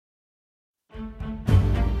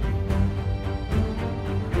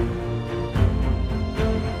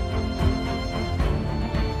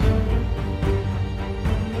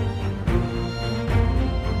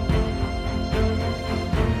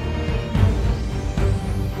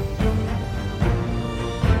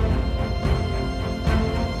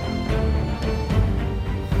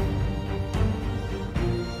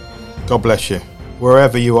God bless you.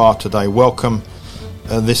 Wherever you are today, welcome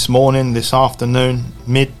this morning, this afternoon,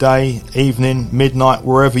 midday, evening, midnight,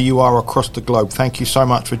 wherever you are across the globe. Thank you so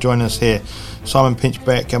much for joining us here. Simon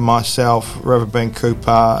Pinchbeck and myself, Reverend Ben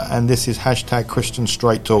Cooper, and this is Hashtag Christian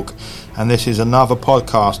Straight Talk. And this is another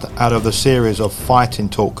podcast out of the series of Fighting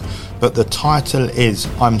Talk. But the title is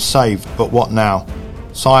I'm Saved, but what now?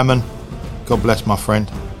 Simon, God bless my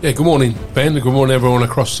friend. Yeah, good morning, Ben. Good morning, everyone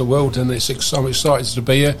across the world. And I'm excited to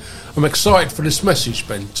be here. I'm excited for this message,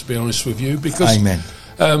 Ben, to be honest with you, because Amen.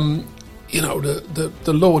 The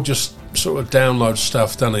Lord just sort of downloads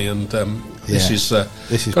stuff, doesn't he? And this is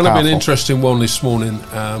going to be an interesting one this morning.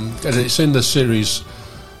 And it's in the series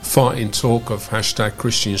Fighting Talk of Hashtag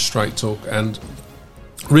Christian Straight Talk. And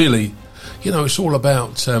really, it's all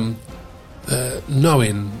about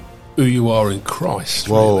knowing who you are in Christ.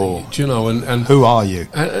 Whoa. Really. Do you know? And who are you?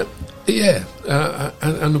 And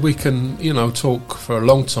we can, talk for a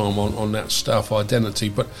long time on that stuff, identity.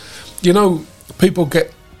 But, people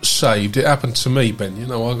get saved. It happened to me, Ben. I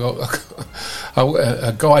got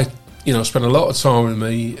a guy, spent a lot of time with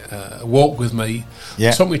me, walked with me,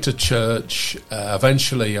 took me to church.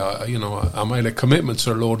 Eventually, I made a commitment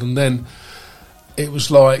to the Lord, and then it was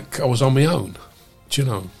like I was on my own. Do you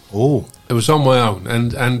know? Oh, it was on my own,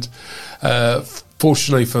 and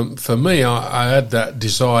fortunately for me, I had that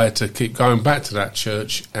desire to keep going back to that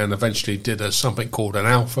church, and eventually did something called an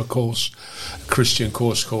Alpha course, a Christian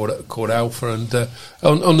course called Alpha, and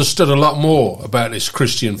understood a lot more about this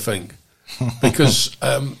Christian thing, because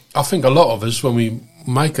I think a lot of us, when we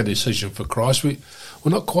make a decision for Christ, we're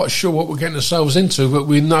not quite sure what we're getting ourselves into, but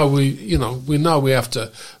we know we have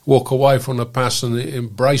to walk away from the past and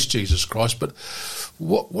embrace Jesus Christ. But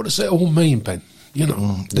what does that all mean, Ben?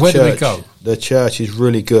 Where do we go? The church is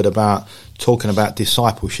really good about talking about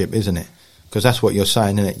discipleship, isn't it? Because that's what you're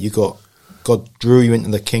saying, isn't it? God drew you into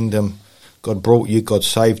the kingdom, God brought you, God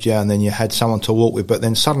saved you, and then you had someone to walk with. But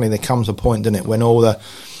then suddenly there comes a point, doesn't it, when all the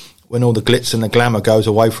glitz and the glamour goes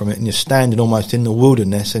away from it, and you're standing almost in the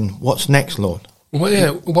wilderness. And what's next, Lord? Well, yeah.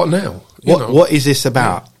 What now? What is this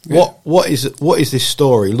about? Yeah. What is this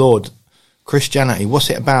story, Lord? Christianity. What's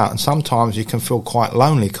it about? And sometimes you can feel quite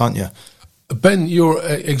lonely, can't you? Ben, you're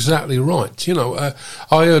exactly right.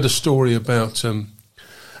 I heard a story about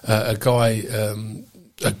a guy,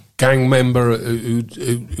 a gang member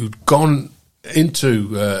who'd gone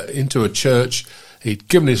into a church. He'd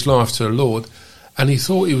given his life to the Lord, and he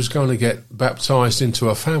thought he was going to get baptised into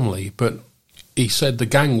a family, but he said the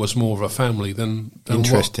gang was more of a family than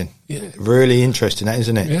interesting. What? Yeah. Really interesting, that,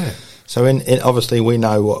 isn't it? Yeah. So in obviously we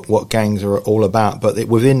know what gangs are all about, but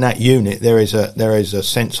within that unit there is a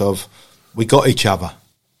sense of we got each other.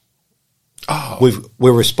 Oh.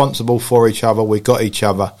 We're responsible for each other. We got each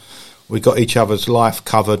other. We got each other's life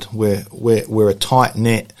covered. We're a tight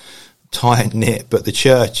knit. But the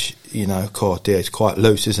church, God, dear, it's quite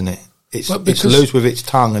loose, isn't it? It's loose with its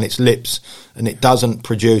tongue and its lips, and it doesn't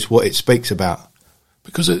produce what it speaks about.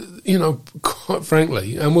 Because quite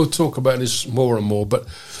frankly, and we'll talk about this more and more, but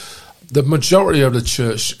the majority of the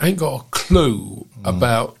church ain't got a clue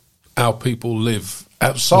about how people live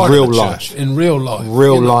outside real of the life. church, in real life.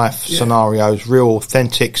 Real life scenarios, real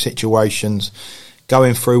authentic situations,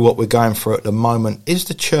 going through what we're going through at the moment. Is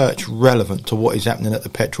the church relevant to what is happening at the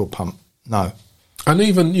petrol pump? No. And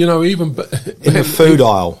even in the food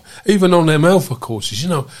aisle. Even on them Alpha courses,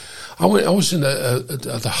 I was in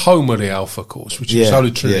the home of the Alpha course, which is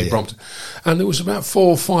Holy Trinity Brompton, and there was about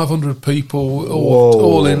 400 or 500 people,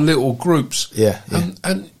 all in little groups.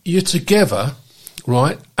 And you're together,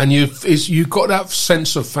 right? And you got that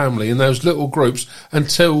sense of family in those little groups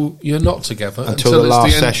until you're not together. Until the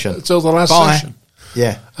last session. Until the last session.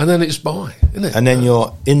 Yeah. And then it's bye, isn't it? And then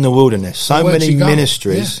you're in the wilderness. So many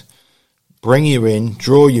ministries bring you in,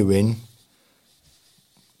 draw you in,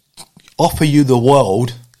 offer you the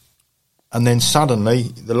world, and then suddenly,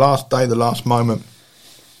 the last day, the last moment,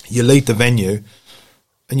 you leave the venue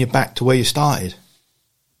and you're back to where you started.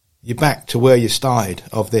 You're back to where you started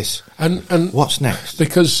of this. And what's next?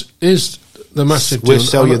 Because here's the massive... We'll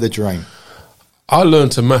sell you the dream. I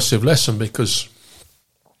learned a massive lesson because...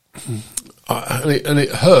 And it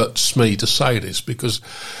hurts me to say this because,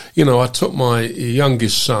 I took my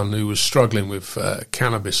youngest son who was struggling with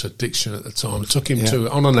cannabis addiction at the time, took him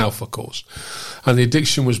on an Alpha course, and the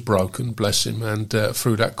addiction was broken, bless him, and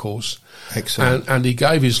through that course. Excellent. And he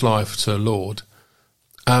gave his life to the Lord.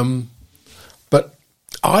 But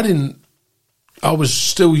I was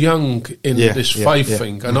still young in this faith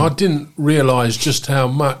thing, and I didn't realise just how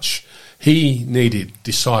much he needed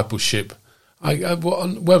discipleship.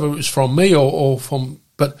 Whether it was from me or from,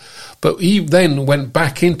 but he then went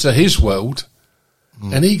back into his world,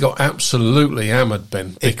 And he got absolutely hammered,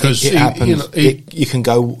 Ben, because it happens. You can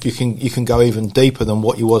go even deeper than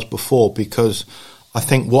what you was before, because I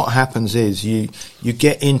think what happens is you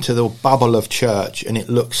get into the bubble of church and it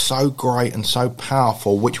looks so great and so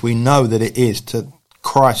powerful, which we know that it is to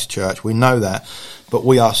Christ Church. We know that, but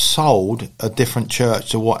we are sold a different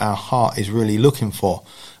church to what our heart is really looking for.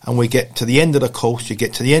 And we get to the end of the course, you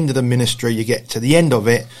get to the end of the ministry, you get to the end of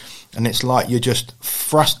it, and it's like you're just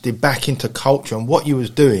thrusted back into culture, and what you was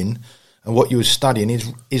doing and what you was studying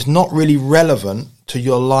is not really relevant to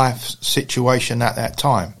your life situation at that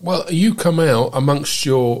time. Well, you come out amongst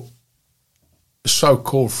your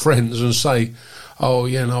so-called friends and say, oh,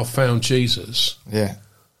 yeah, and I found Jesus. Yeah.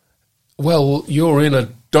 Well, you're in a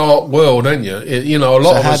dark world, aren't you? You know, a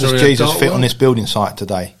lot of us are in a dark world. So how does Jesus fit on this building site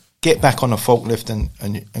today? Get back on the forklift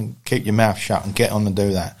and keep your mouth shut and get on and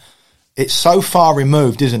do that. It's so far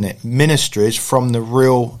removed, isn't it? Ministries from the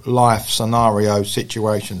real life scenario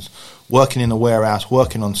situations. Working in a warehouse,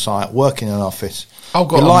 working on site, working in an office.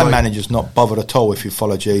 Your line manager's not bothered at all if you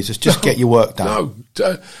follow Jesus. Just get your work done.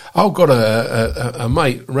 No, I've got a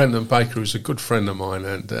mate, Rendon Baker, who's a good friend of mine,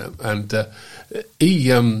 and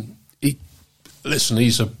listen,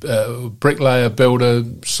 he's a bricklayer, builder,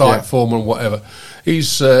 site foreman, whatever. He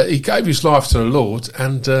gave his life to the Lord,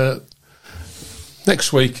 and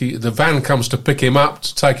next week the van comes to pick him up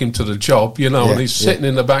to take him to the job, and he's sitting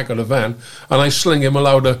in the back of the van, and they sling him a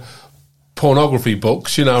load of pornography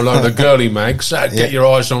books, a load of girly mags. Get your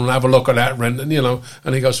eyes on and have a look at that, Rendon,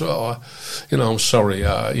 And he goes, I'm sorry,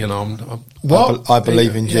 what? I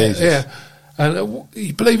believe in Jesus. Yeah. And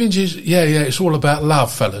you believe in Jesus? Yeah, it's all about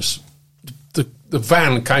love, fellas. The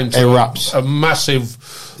van came to erupts. A massive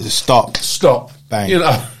stop, bang,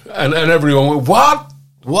 and everyone went,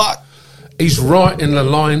 what? He's right in the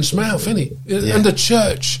lion's mouth, isn't he? Yeah. And the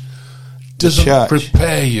church doesn't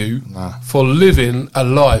prepare you for living a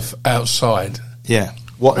life outside. Yeah.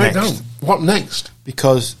 What next? What next?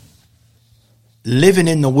 Because living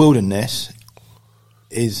in the wilderness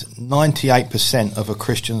is 98% of a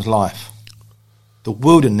Christian's life. The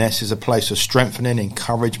wilderness is a place of strengthening,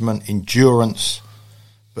 encouragement, endurance,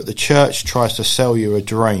 but the church tries to sell you a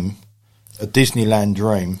dream, a Disneyland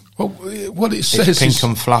dream. Well, what it says is pink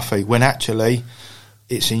and fluffy, when actually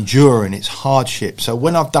it's enduring, it's hardship. So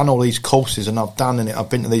when I've done all these courses and I've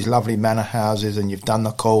been to these lovely manor houses, and you've done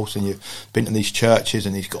the course, and you've been to these churches,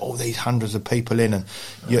 and you've got all these hundreds of people in, and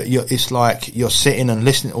it's like you're sitting and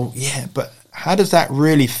listening. Oh, yeah, but how does that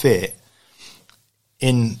really fit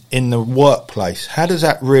in the workplace? How does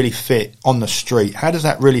that really fit on the street? How does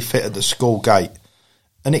that really fit at the school gate?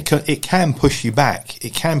 And it can push you back.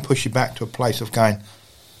 It can push you back to a place of going,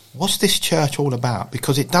 what's this church all about?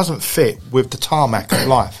 Because it doesn't fit with the tarmac of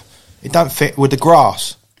life. It don't fit with the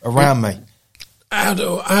grass around me. How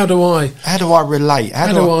do I relate?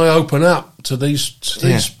 How do I open up to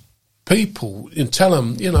these people and tell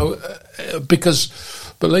them,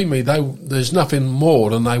 because believe me, there's nothing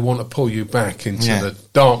more than they want to pull you back into the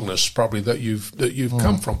darkness, probably that you've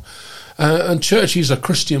come from. And church is a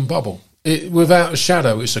Christian bubble. Without a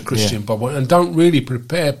shadow, it's a Christian bubble, and don't really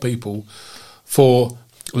prepare people for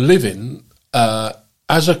living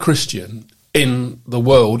as a Christian in the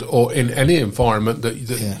world or in any environment that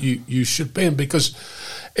you should be in, because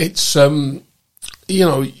it's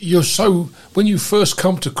you're so, when you first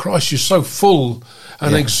come to Christ, you're so full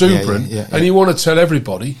and exuberant, and you want to tell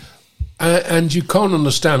everybody, and you can't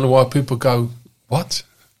understand why people go, what?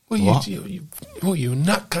 Well, you a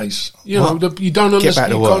nutcase? You don't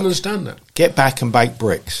understand. You can't understand that. Get back and bake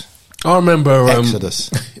bricks. I remember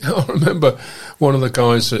Exodus. I remember one of the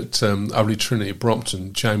guys at Holy Trinity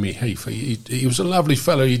Brompton, Jamie Heath. He was a lovely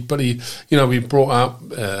fellow, but he brought up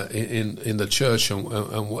in the church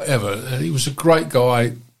and whatever. And he was a great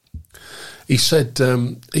guy. He said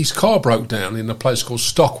his car broke down in a place called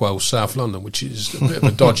Stockwell, South London, which is a bit of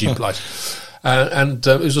a dodgy place. And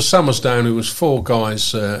it was a summer's day, and it was four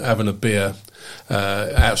guys having a beer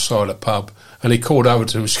outside a pub. And he called over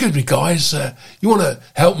to him, excuse me, guys, you want to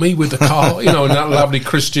help me with the car? In that lovely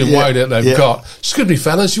Christian way that they've got. Excuse me,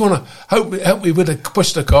 fellas, you want to help me with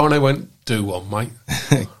push the car? And they went, do one, mate.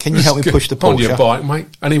 Can you help me push the Porsche? On your bike, mate.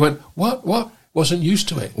 And he went, what? Wasn't used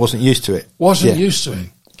to it. Wasn't used to it.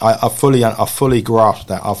 I fully grasp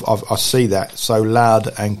that. I see that so loud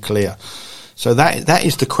and clear. So that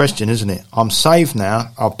is the question, isn't it? I'm saved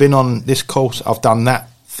now. I've been on this course. I've done that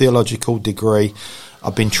theological degree.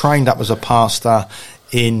 I've been trained up as a pastor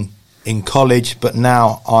in college, but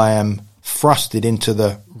now I am thrusted into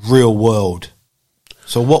the real world.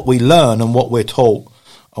 So what we learn and what we're taught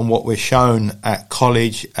and what we're shown at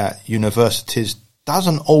college, at universities,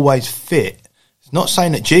 doesn't always fit. It's not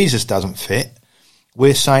saying that Jesus doesn't fit,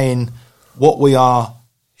 we're saying what we are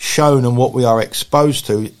shown and what we are exposed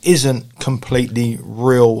to isn't completely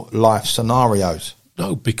real life scenarios.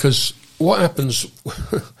 No, because what happens,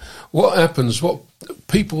 what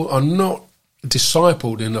people are not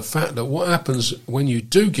discipled in the fact that what happens when you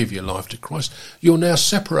do give your life to Christ, you're now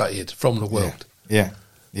separated from the world. Yeah.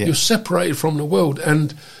 You're separated from the world,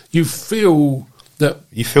 and you feel that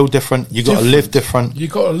you feel different. You've got to live different.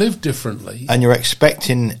 You've got to live differently, and you're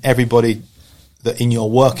expecting everybody that in your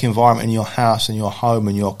work environment, in your house, in your home,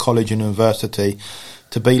 in your college and university,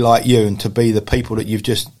 to be like you and to be the people that you've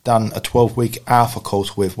just done a 12-week Alpha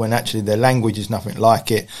course with, when actually their language is nothing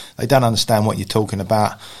like it. They don't understand what you're talking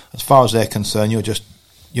about. As far as they're concerned, you're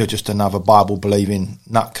just another Bible-believing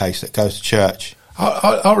nutcase that goes to church.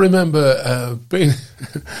 I remember being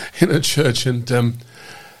in a church and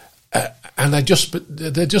they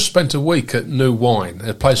just spent a week at New Wine,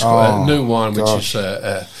 a place called New Wine, which is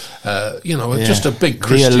just a big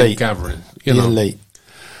Christian gathering. The elite.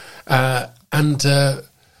 And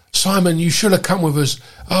Simon, you should have come with us.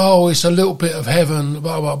 Oh, it's a little bit of heaven.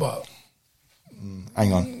 Blah blah blah.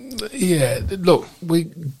 Hang on. Yeah, look,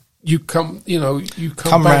 you come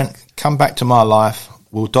back. Come back to my life.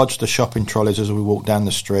 We'll dodge the shopping trolleys as we walk down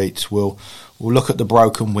the streets. We'll look at the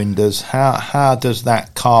broken windows. How does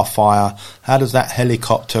that car fire? How does that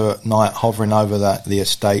helicopter at night hovering over the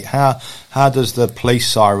estate? How does the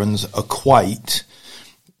police sirens equate?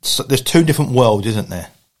 So there's two different worlds, isn't there?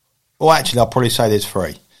 Well, actually, I'll probably say there's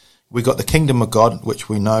three. We've got the kingdom of God, which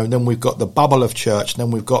we know. Then we've got the bubble of church.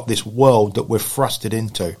 Then we've got this world that we're thrusted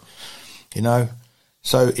into.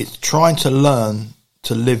 So it's trying to learn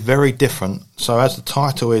to live very different. So as the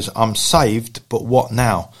title is, I'm saved, but what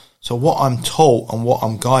now? So what I'm taught and what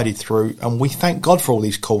I'm guided through, and we thank God for all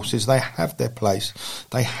these courses. They have their place.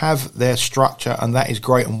 They have their structure, and that is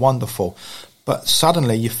great and wonderful. But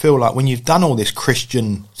suddenly you feel like when you've done all this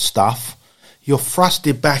Christian stuff, you're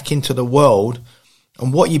thrusted back into the world,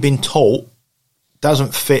 and what you've been taught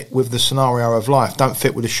doesn't fit with the scenario of life, don't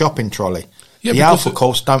fit with the shopping trolley. Yeah, the Alpha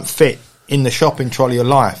course don't fit in the shopping trolley of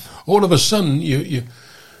life. All of a sudden, your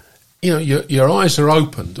eyes are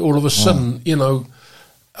opened. All of a sudden,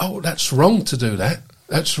 oh, that's wrong to do that.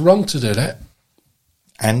 That's wrong to do that.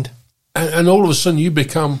 And all of a sudden you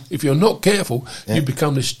become, if you're not careful, you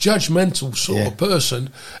become this judgmental sort of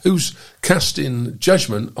person who's casting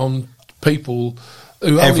judgment on people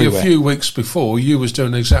who only a few weeks before you was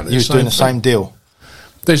doing exactly the same thing. You was doing the same deal.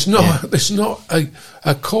 There's not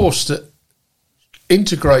a course that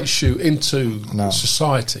integrates you into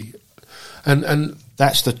society, and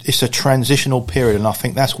it's a transitional period, and I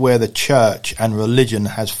think that's where the church and religion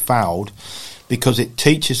has failed, because it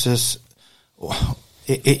teaches us,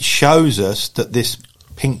 it shows us that this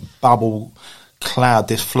pink bubble cloud,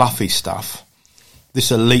 this fluffy stuff,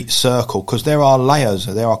 this elite circle, because there are layers,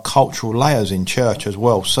 there are cultural layers in church as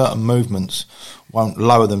well. Certain movements won't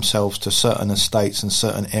lower themselves to certain estates and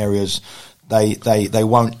certain areas. They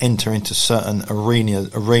won't enter into certain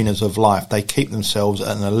arenas of life. They keep themselves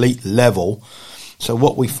at an elite level. So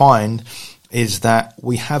what we find is that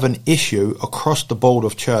we have an issue across the board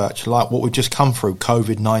of church, like what we've just come through,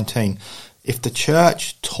 COVID-19. If the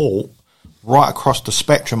church taught right across the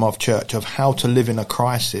spectrum of church of how to live in a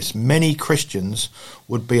crisis, many Christians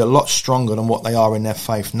would be a lot stronger than what they are in their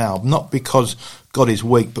faith now. Not because God is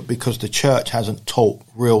weak, but because the church hasn't taught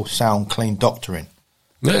real, sound, clean doctrine.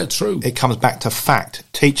 Yeah, true. It comes back to fact.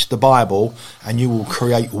 Teach the Bible and you will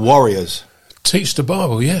create warriors. Teach the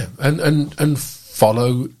Bible, yeah. And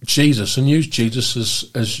follow Jesus and use Jesus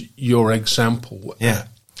as your example. Yeah.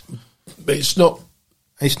 But it's not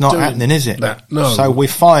happening, is it? No. So we're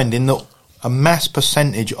finding that a mass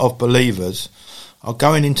percentage of believers are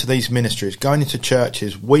going into these ministries, going into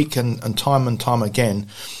churches week and time again,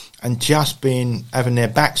 and just having their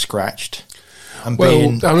back scratched and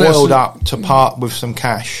being boiled up to part with some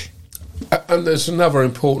cash. And there's another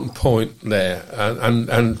important point there,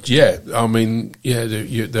 and yeah, I mean, yeah,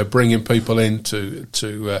 they're bringing people in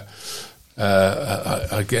to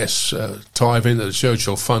I guess tithe into the church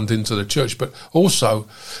or fund into the church, but also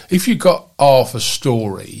if you've got half a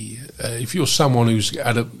story, if you're someone who's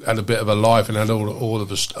had a bit of a life and had all of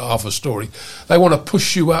half a story, they want to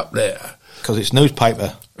push you up there. Because it's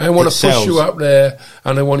newspaper. They want to push you up there,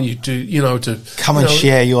 and they want you to come and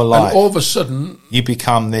share your life. And all of a sudden, you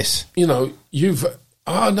become this. No,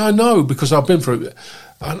 because I've been through it,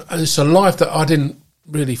 and it's a life that I didn't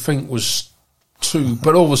really think was true.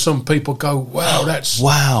 But all of a sudden, people go,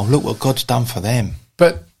 "Wow, look what God's done for them."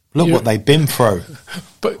 But look what they've been through.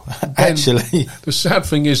 But actually, the sad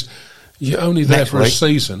thing is, you're only there for a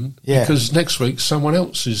season, because next week someone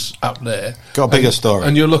else is up there. Got a bigger story.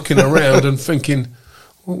 And you're looking around and thinking,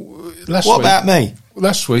 Last What week, about me?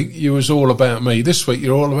 Last week you was all about me. This week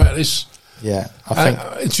you're all about this. Yeah, I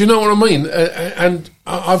think. Do you know what I mean? And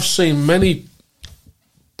I've seen many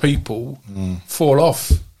people fall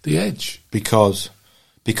off the edge because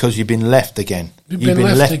you've been left again. You've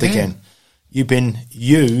been left again. You've been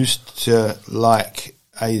used to like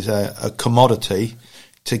as a commodity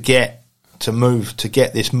to get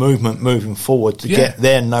this movement moving forward, to get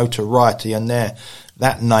their notoriety and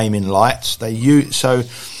that name in lights. So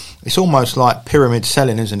it's almost like pyramid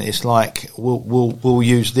selling, isn't it? It's like we'll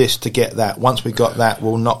use this to get that. Once we got that,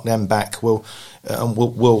 we'll knock them back.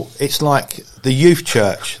 It's like the youth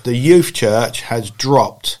church. The youth church has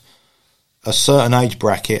dropped a certain age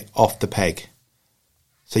bracket off the peg.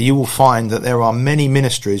 So you will find that there are many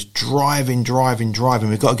ministries driving. We've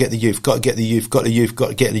got to get the youth, got to get the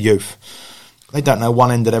youth. They don't know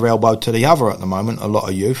one end of their elbow to the other at the moment, a lot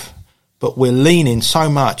of youth. But we're leaning so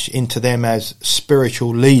much into them as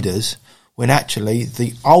spiritual leaders when actually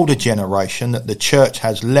the older generation that the church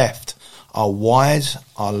has left are wise,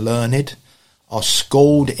 are learned, are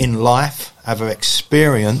schooled in life, have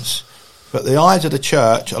experience. But the eyes of the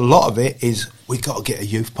church, a lot of it is, we've got to get a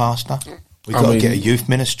youth pastor. We've got to get a youth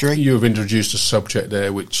ministry. You have introduced a subject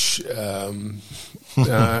there which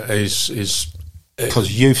is...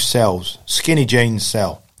 Because youth sells. Skinny jeans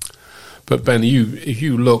sell. But Ben, if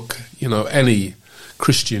you look, any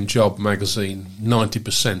Christian job magazine,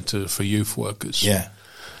 90% are for youth workers. Yeah.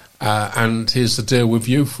 And here's the deal with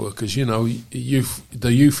youth workers. The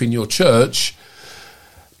youth in your church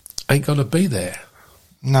ain't going to be there.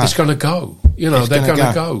 No. It's going to go. They're going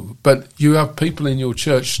to go. But you have people in your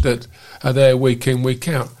church that are there week in, week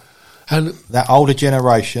out. And that older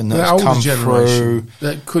generation that's come through,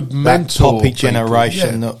 that could mentor that poppy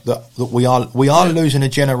generation, that we are losing a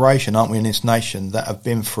generation, aren't we, in this nation, that have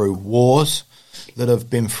been through wars, that have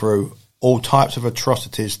been through all types of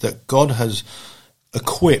atrocities, that God has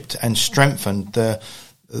equipped and strengthened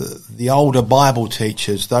the older Bible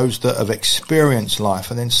teachers, those that have experienced life.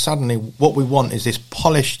 And then suddenly what we want is this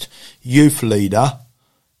polished youth leader,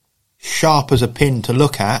 sharp as a pin to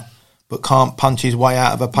look at, but can't punch his way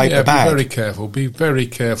out of a paper bag. Be very careful. Be very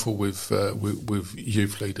careful with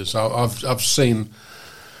youth leaders. I've seen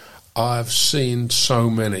so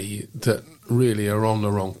many that really are on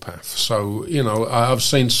the wrong path. So I've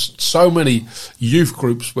seen so many youth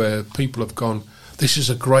groups where people have gone, this is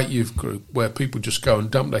a great youth group where people just go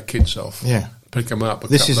and dump their kids off. Yeah. Pick them up.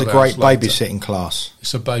 This is a great babysitting class.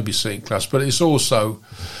 It's a babysitting class, but it's also,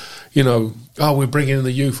 we're bringing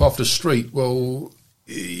the youth off the street. Well,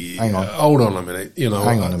 hang on. Hold on a minute. Hang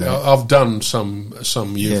on a minute. I've done some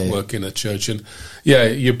youth work in a church, and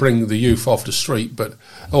you bring the youth off the street, but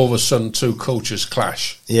all of a sudden two cultures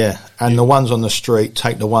clash. Yeah, and the ones on the street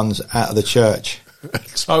take the ones out of the church.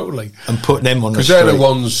 Totally. And put them on the street.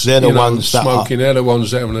 Because they're the ones smoking, they're the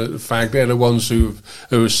ones that are having a fag, they're the ones who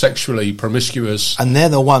are sexually promiscuous. And they're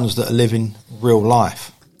the ones that are living real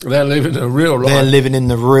life. They're living a real life. They're living in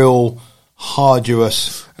the real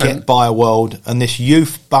arduous get-by world, and this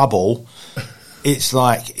youth bubble, it's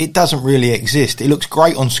like, it doesn't really exist. It looks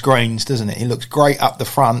great on screens, doesn't it? It looks great up the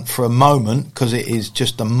front for a moment, because it is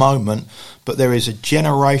just a moment, but there is a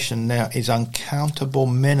generation now, is uncountable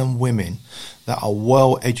men and women that are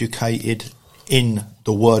well educated in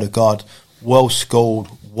the Word of God, well schooled,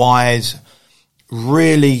 wise,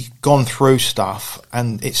 really gone through stuff.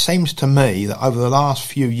 And it seems to me that over the last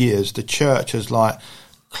few years, the church has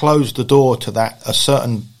closed the door to that, a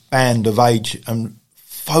certain band of age, and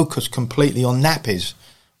focused completely on nappies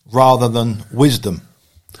rather than wisdom.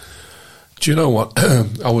 Do you know what?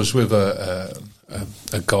 I was with a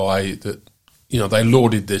guy that, they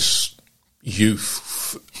lauded this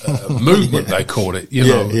youth movement, they called it,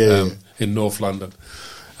 in North London.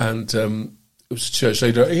 And it was a church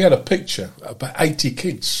leader. He had a picture, about 80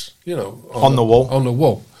 kids, on the wall. On the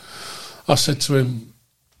wall. I said to him,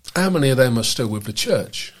 how many of them are still with the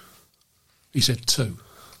church? He said 2.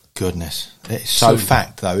 Goodness. It's so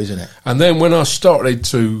fact, though, isn't it? And then when I started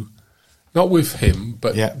to, not with him,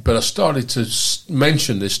 but I started to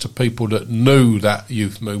mention this to people that knew that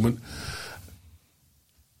youth movement,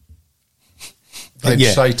 they'd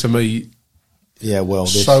say to me,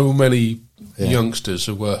 so many youngsters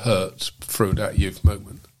who were hurt through that youth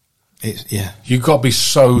movement. You've got to be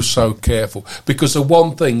so careful, because the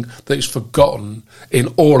one thing that is forgotten in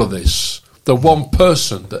all of this, the one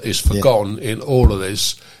person that is forgotten in all of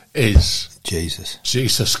this is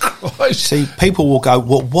Jesus Christ. See, people will go,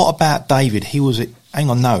 well, what about David?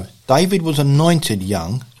 David was anointed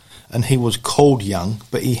young and he was called young,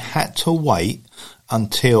 but he had to wait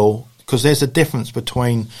until, because there's a difference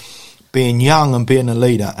between being young and being a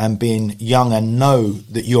leader, and being young and know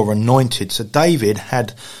that you're anointed. So David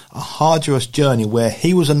had a arduous journey where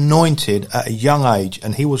he was anointed at a young age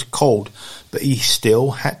and he was called, but he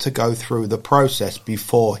still had to go through the process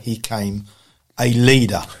before he came a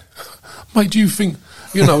leader. Mate, do you think,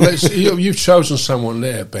 you've chosen someone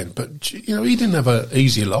there, Ben, but, he didn't have an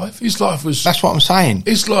easy life. His life was... That's what I'm saying.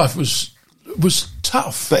 His life was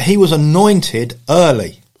tough. But he was anointed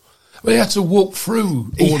early. But he had to walk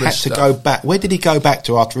through all this stuff. He had to go back. Where did he go back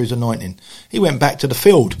to after his anointing? He went back to the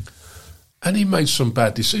field. And he made some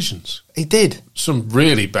bad decisions. He did. Some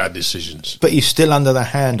really bad decisions. But he's still under the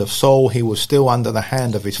hand of Saul. He was still under the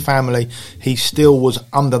hand of his family. He still was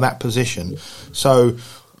under that position. So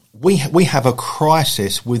we have a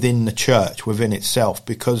crisis within the church, within itself,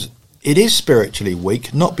 because it is spiritually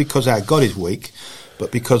weak, not because our God is weak,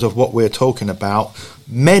 but because of what we're talking about.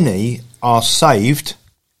 Many are saved,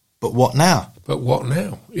 but what now? But what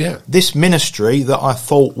now? Yeah. This ministry that I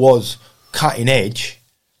thought was cutting edge,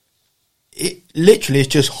 it literally is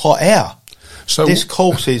just hot air. So this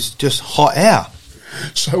course is just hot air.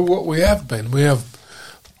 So what we have, Ben, we have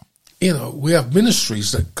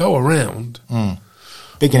ministries that go around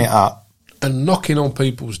bigging it up and knocking on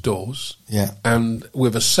people's doors. Yeah. And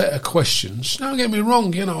with a set of questions. Don't get me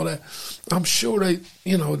wrong, I'm sure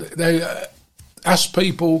they ask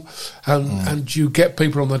people and you get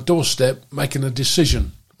people on the doorstep making a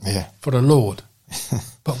decision for the Lord.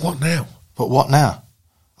 But what now? But what now?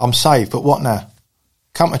 I'm saved, but what now?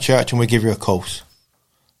 Come to church and we give you a course.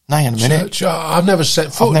 No, hang on a minute. Church, I've never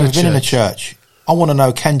set foot I've never been in a church. I want to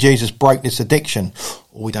know, can Jesus break this addiction?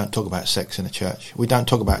 Or we don't talk about sex in a church. We don't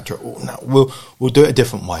talk about... No, we'll do it a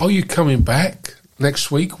different way. Are you coming back next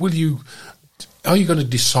week? Are you going to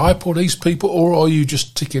disciple these people, or are you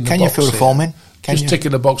just ticking the box? Can you fill the form in?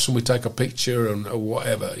 Ticking the box and we take a picture or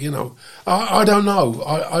whatever, I don't know.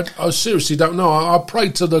 I seriously don't know. I pray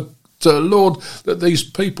to the Lord that these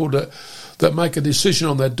people that make a decision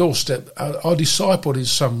on their doorstep are discipled in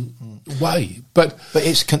some way. But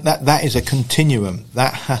it's that is a continuum.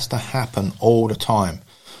 That has to happen all the time.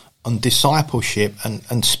 And discipleship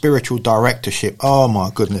and spiritual directorship, oh my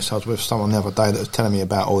goodness, I was with someone the other day that was telling me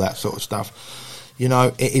about all that sort of stuff.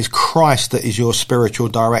 It is Christ that is your spiritual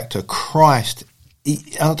director. Christ,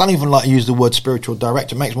 I don't even like to use the word spiritual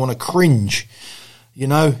director. It makes me want to cringe.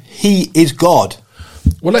 He is God.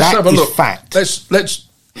 Well, let's have a look. Fact. Let's.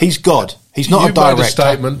 He's God. He's not a director. Made a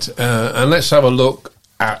statement, and let's have a look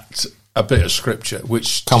at a bit of scripture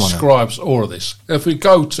which describes all of this. If we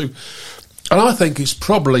go to, and I think it's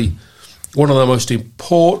probably one of the most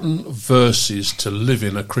important verses to live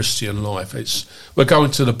in a Christian life. We're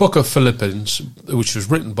going to the book of Philippians, which was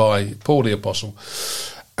written by Paul the Apostle,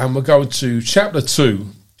 and we're going to chapter 2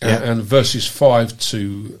 and verses 5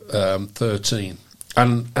 to 13.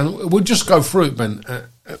 And we'll just go through it, Ben.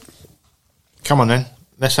 Come on then,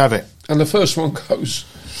 let's have it. And the first one goes,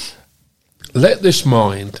 Let this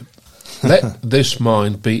mind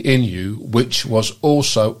be in you, which was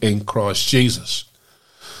also in Christ Jesus.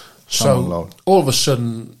 So all of a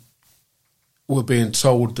sudden, we're being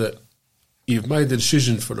told that you've made the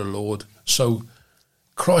decision for the Lord, so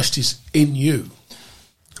Christ is in you.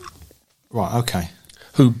 Right, okay.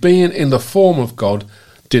 Who, being in the form of God,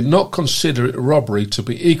 did not consider it robbery to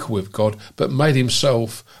be equal with God, but made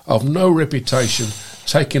himself of no reputation,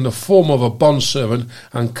 taking the form of a bondservant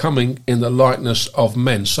and coming in the likeness of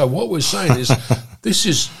men. So what we're saying is, this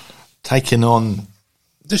is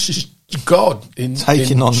God in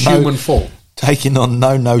human form. Taking on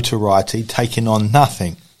no notoriety, taking on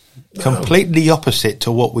nothing. No. Completely opposite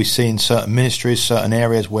to what we see in certain ministries, certain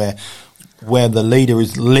areas where the leader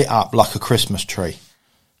is lit up like a Christmas tree.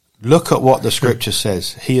 Look at what the scripture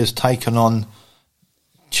says. He has taken on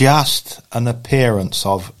just an appearance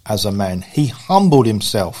of as a man. He humbled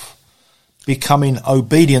himself, becoming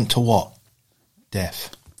obedient to what?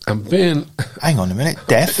 Death. And being... Hang on a minute,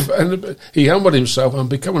 death? And he humbled himself and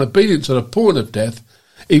becoming obedient to the point of death,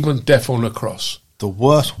 even death on the cross. The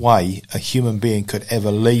worst way a human being could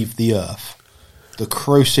ever leave the earth. The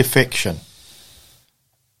crucifixion.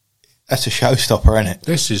 That's a showstopper, isn't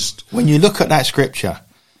it? When you look at that scripture...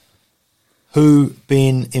 who,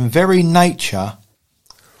 being in very nature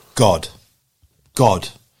God,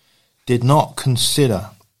 did not consider...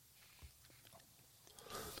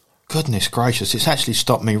 Goodness gracious, it's actually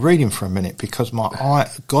stopped me reading for a minute because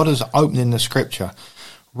God is opening the scripture.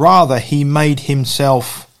 Rather, he made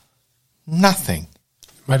himself nothing.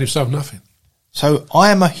 Made himself nothing. So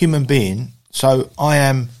I am a human being, so I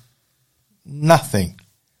am nothing.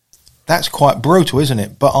 That's quite brutal, isn't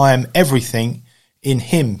it? But I am everything in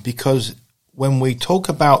him, because... when we talk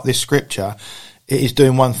about this scripture, it is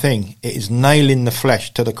doing one thing. It is nailing the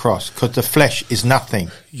flesh to the cross, because the flesh is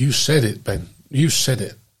nothing. You said it, Ben. You said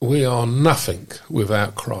it. We are nothing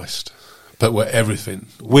without Christ, but we're everything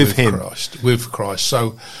With him. Christ. With Christ.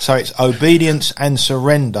 So it's obedience and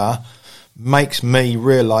surrender makes me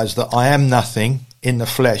realise that I am nothing in the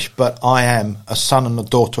flesh, but I am a son and a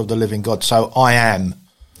daughter of the living God. So I am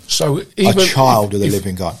even a child of the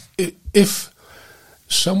living God. If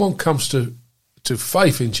someone comes to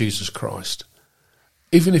faith in Jesus Christ,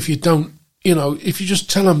 even if you don't, if you just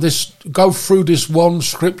tell them this, go through this one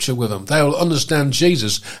scripture with them, they'll understand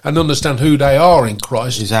Jesus and understand who they are in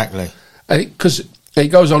Christ. Exactly. Because it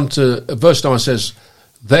goes on to, verse 9 says,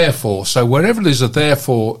 therefore. So wherever there's a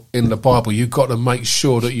therefore in the Bible, you've got to make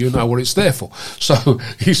sure that you know what it's there for. So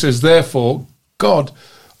he says, therefore, God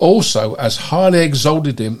also has highly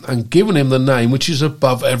exalted him and given him the name which is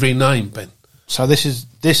above every name, Ben. So this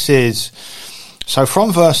is so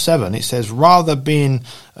from verse 7 it says, rather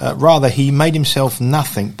he made himself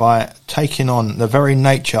nothing by taking on the very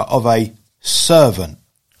nature of a servant.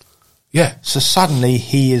 Yeah. So suddenly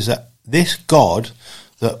he is this God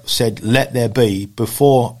that said, let there be,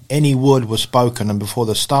 before any word was spoken and before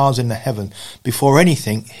the stars in the heaven, before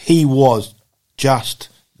anything, he was just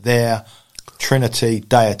there, Trinity,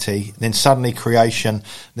 deity, then suddenly creation,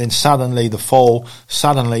 then suddenly the fall,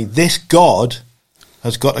 suddenly this God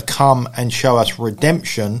has got to come and show us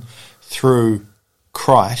redemption through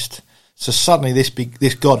Christ. So suddenly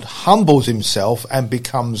this God humbles himself and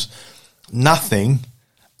becomes nothing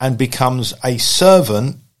and becomes a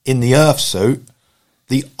servant in the earth suit,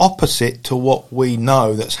 the opposite to what we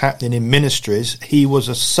know that's happening in ministries. He was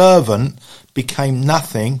a servant, became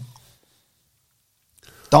nothing,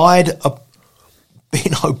 died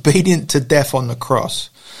being obedient to death on the cross,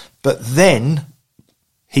 but then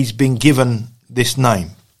he's been given this name.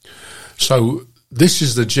 So this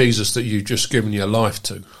is the Jesus that you've just given your life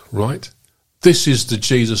to, right? This is the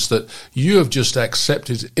Jesus that you have just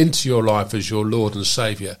accepted into your life as your Lord and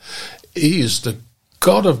Saviour. He is the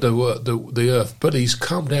God of the earth, but he's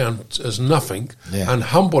come down as nothing and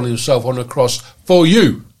humbled himself on the cross for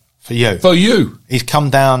you. For you. For you. He's come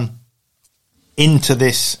down into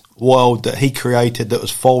this world that he created, that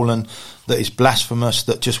was fallen, that is blasphemous,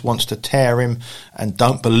 that just wants to tear him and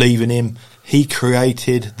don't believe in him. He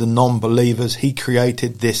created the non-believers. He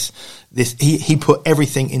created this. He put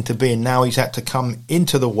everything into being. Now he's had to come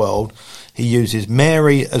into the world. He uses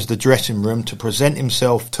Mary as the dressing room to present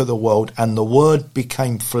himself to the world, and the Word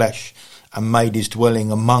became flesh and made his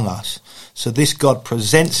dwelling among us. So this God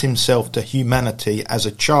presents himself to humanity as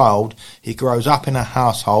a child. He grows up in a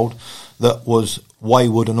household that was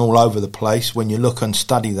wayward and all over the place. When you look and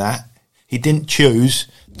study that, he didn't choose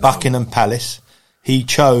Buckingham Palace. He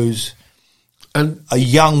chose a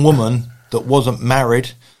young woman that wasn't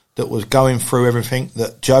married, that was going through everything,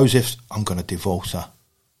 that Joseph's, I'm going to divorce her.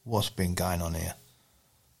 What's been going on here?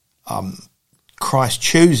 Christ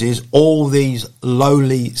chooses all these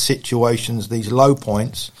lowly situations, these low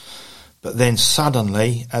points, but then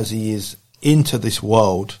suddenly, as he is into this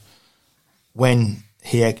world, when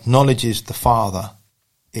he acknowledges the Father,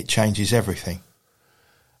 it changes everything.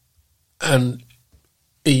 And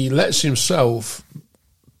he lets himself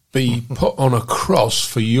be put on a cross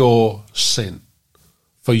for your sin.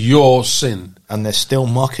 For your sin. And they're still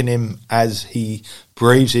mocking him as he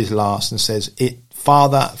breathes his last and says,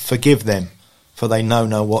 Father, forgive them, for they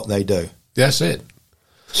know what they do. That's it.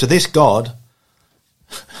 So this God,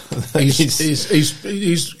 he's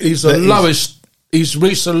the lowest. He's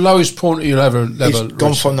reached the lowest point you'll ever he's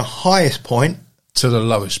gone from the highest point to the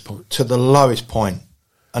lowest point. To the lowest point,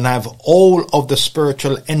 and have all of the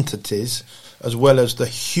spiritual entities as well as the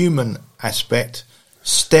human aspect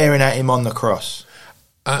staring at him on the cross.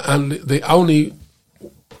 And the only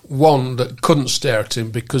one that couldn't stare at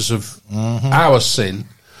him because of our sin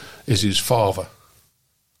is his Father.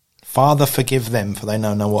 Father, forgive them, for they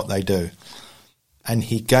know what they do. And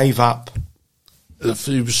he gave up.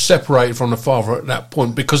 He was separated from the Father at that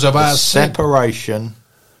point because of our separation. Sin.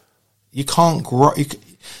 You can't grow.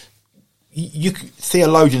 You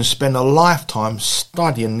theologians spend a lifetime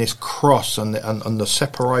studying this cross and the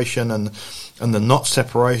separation and the not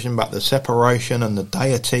separation, but the separation and the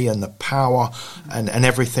deity and the power and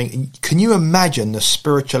everything. Can you imagine the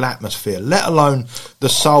spiritual atmosphere, let alone the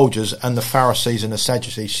soldiers and the Pharisees and the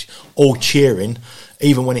Sadducees all cheering,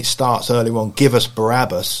 even when it starts early on, give us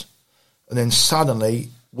Barabbas. And then suddenly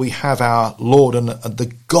we have our Lord and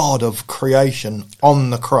the God of creation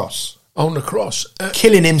on the cross. On the cross.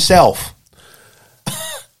 Killing himself.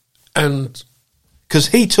 And because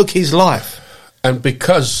he took his life. And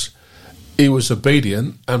because he was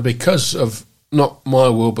obedient, and because of not my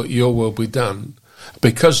will but your will be done,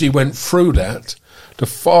 Because he went through that, the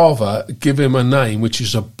Father give him a name which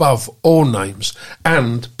is above all names.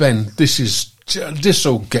 And Ben, this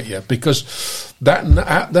will get you, because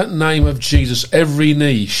at that name of Jesus, every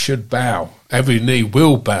knee should bow, every knee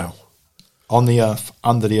will bow. On the earth,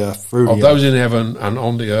 under the earth, through the of earth. Those in heaven and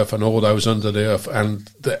on the earth and all those under the earth, and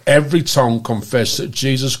that every tongue confess that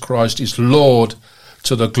Jesus Christ is Lord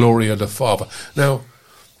to the glory of the Father. Now,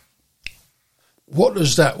 what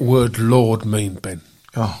does that word Lord mean, Ben?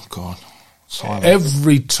 Oh, God. Simon.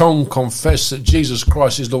 Every tongue confess that Jesus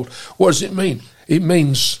Christ is Lord. What does it mean? It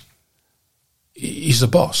means he's the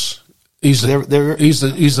boss. He's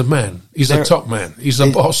the man. He's the top man. He's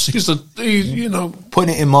the boss.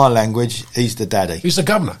 Putting it in my language, he's the daddy. He's the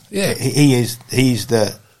governor. Yeah, he's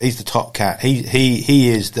the top cat. He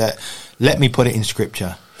is the. Let me put it in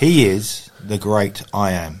scripture. He is the great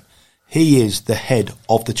I am. He is the head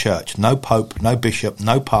of the church. No pope, no bishop,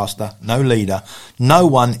 no pastor, no leader. No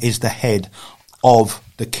one is the head of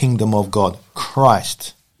the kingdom of God.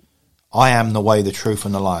 Christ. I am the way, the truth,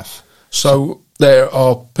 and the life. So there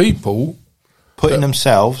are people putting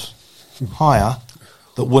themselves higher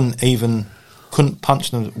that couldn't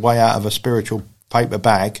punch their way out of a spiritual paper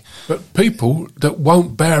bag. But people that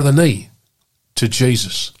won't bow the knee to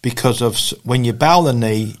Jesus. Because of when you bow the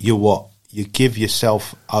knee, you what? You give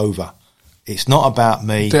yourself over. It's not about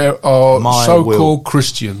me. There are so-called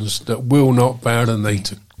Christians that will not bow the knee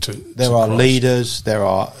to There are Christ. leaders, there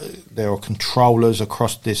are controllers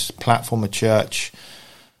across this platform of church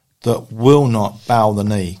that will not bow the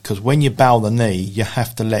knee. Because when you bow the knee, you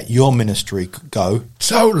have to let your ministry go.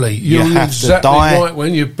 Totally. You're have exactly to die. right.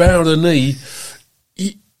 When you bow the knee,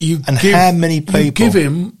 how many people... You give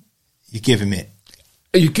him it.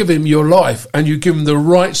 You give him your life, and you give him the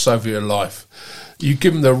rights over your life. You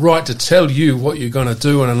give him the right to tell you what you're going to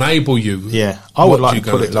do and enable you. Yeah, I would like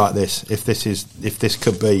to put it like this, if this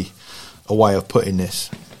could be a way of putting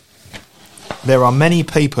this. There are many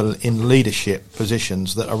people in leadership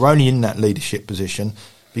positions that are only in that leadership position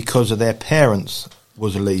because of their parents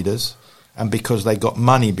was leaders and because they got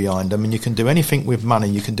money behind them. And you can do anything with money,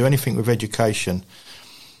 you can do anything with education.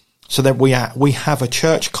 So that we have a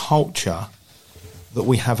church culture that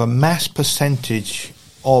we have a mass percentage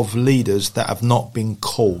of leaders that have not been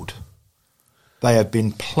called. They have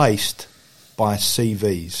been placed by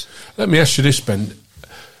CVs. Let me ask you this, Ben.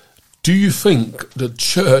 Do you think the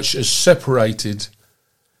church has separated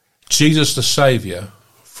Jesus the Saviour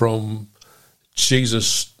from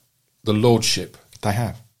Jesus the Lordship? They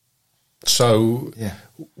have. So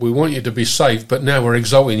we want you to be saved, but now we're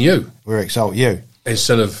exalting you. We're exalting you.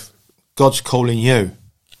 Instead of... God's calling you.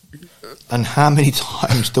 And how many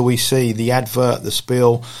times do we see the advert, the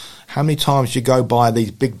spiel? How many times you go by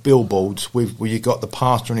these big billboards where you got the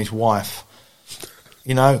pastor and his wife?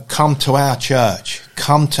 You know, come to our church,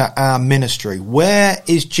 come to our ministry. Where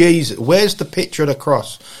is Jesus? Where's the picture of the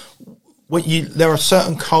cross? There are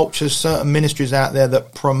certain cultures, certain ministries out there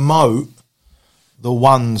that promote the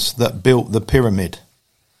ones that built the pyramid.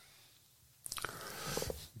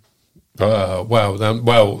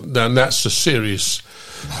 Then that's a serious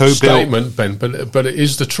statement, Ben. But it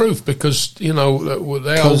is the truth, because they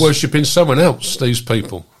are worshipping someone else. These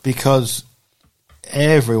people, because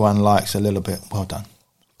everyone likes a little bit. Well done,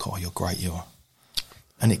 God, you're great. You are,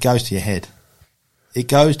 and it goes to your head. It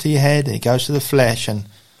goes to your head. And it goes to the flesh, and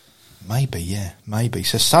maybe.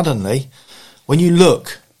 So suddenly, when you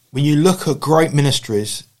look at great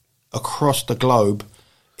ministries across the globe,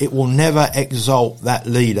 it will never exalt that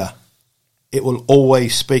leader. It will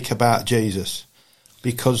always speak about Jesus,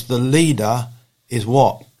 because the leader is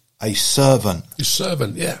what? A servant. A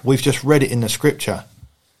servant, yeah. We've just read it in the scripture.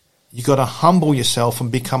 You've got to humble yourself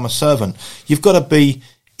and become a servant. You've got to be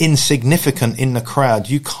insignificant in the crowd.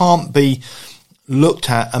 You can't be looked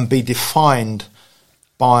at and be defined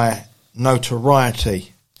by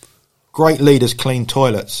notoriety. Great leaders clean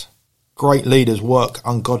toilets. Great leaders work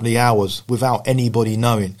ungodly hours without anybody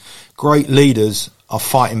knowing. Great leaders are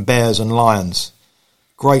fighting bears and lions.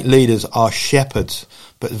 Great leaders are shepherds.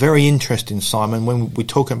 But very interesting, Simon, when we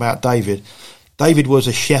talk about David was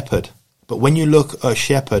a shepherd. But when you look at a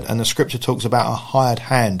shepherd, and the scripture talks about a hired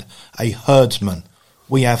hand, a herdsman.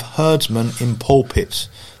 We have herdsmen in pulpits.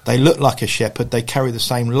 They look like a shepherd. They carry the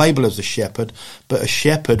same label as a shepherd. But a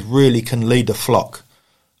shepherd really can lead a flock.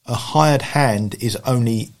 A hired hand is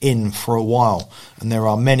only in for a while. And there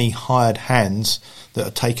are many hired hands that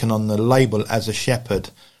are taken on the label as a shepherd,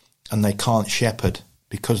 and they can't shepherd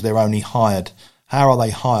because they're only hired. How are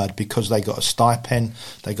they hired? Because they got a stipend,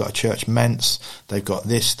 they got a church manse, they've got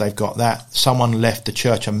this, they've got that. Someone left the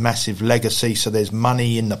church a massive legacy, so there's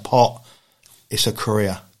money in the pot. It's a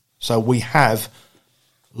career. So we have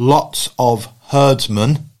lots of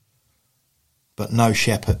herdsmen, but no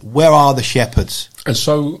shepherd. Where are the shepherds? And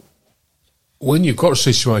so when you've got a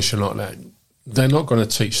situation like that, they're not going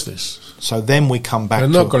to teach this. So then we come back They're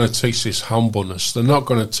to... not going to teach this humbleness. They're not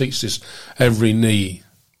going to teach this every knee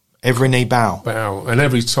bow and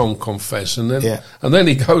every tongue confess. And then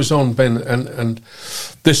he goes on, Ben, and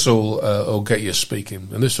this will get you speaking,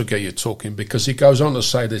 and this will get you talking, because he goes on to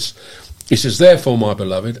say this. He says, therefore, my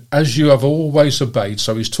beloved, as you have always obeyed,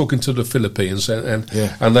 so he's talking to the Philippians, and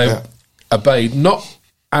they obeyed, not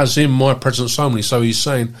as in my presence only. So he's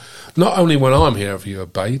saying, not only when I'm here have you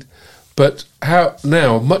obeyed, but how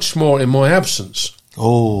now, much more in my absence.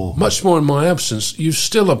 Oh. Much more in my absence, you're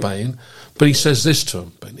still obeying. But he says this to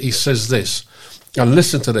him. He says this, and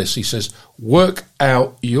listen to this. He says, work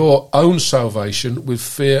out your own salvation with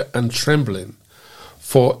fear and trembling,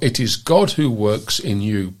 for it is God who works in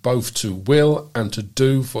you, both to will and to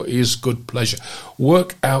do for his good pleasure.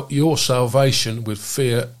 Work out your salvation with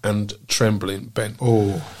fear and trembling, Ben.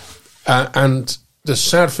 Oh. And the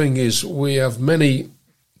sad thing is, we have many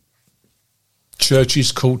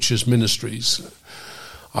churches, cultures, ministries,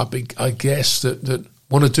 I guess, that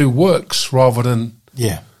want to do works rather than...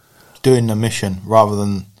 Yeah, doing the mission rather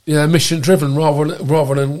than... Yeah, mission-driven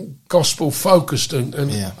rather than gospel-focused. And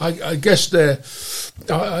I guess there...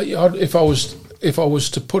 if I was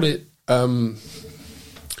to put it... I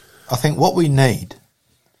think what we need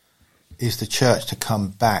is the church to come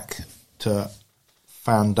back to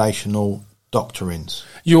foundational doctrines.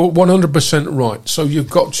 You're 100% right. So you've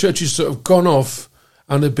got churches that have gone off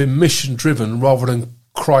and have been mission-driven rather than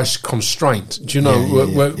Christ constraint. Do you know,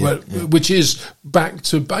 which is back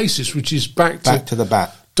to basis, which is back to the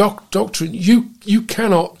back. Doctrine. You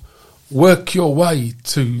cannot work your way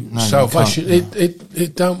to salvation.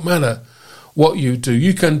 It don't matter what you do.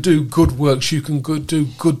 You can do good works. You can do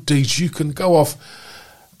good deeds. You can go off.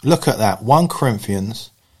 Look at that. 1 Corinthians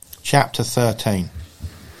chapter 13.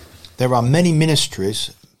 There are many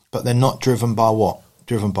ministries, but they're not driven by what?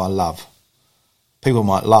 Driven by love. People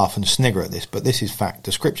might laugh and snigger at this, but this is fact.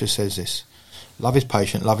 The scripture says this. Love is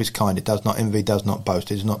patient, love is kind, it does not envy, does not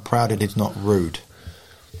boast, it is not proud, it is not rude.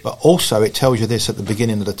 But also it tells you this at the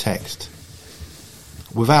beginning of the text.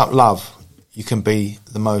 Without love, you can be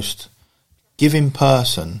the most giving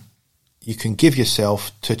person. You can give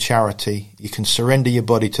yourself to charity. You can surrender your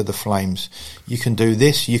body to the flames. You can do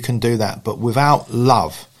this, you can do that. But without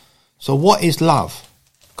love. So what is love?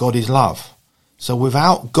 God is love. So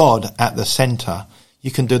without God at the centre, you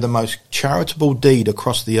can do the most charitable deed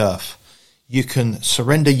across the earth. You can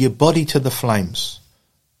surrender your body to the flames.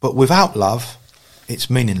 But without love, it's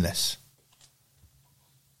meaningless.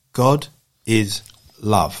 God is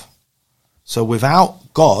love. So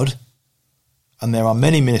without God, and there are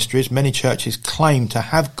many ministries, many churches claim to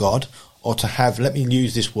have God, or to have, let me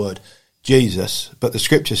use this word, Jesus, but the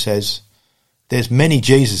scripture says there's many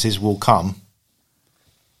Jesuses will come,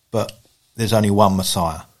 but there's only one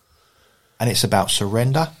Messiah. And it's about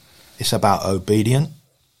surrender. It's about obedience.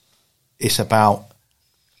 It's about,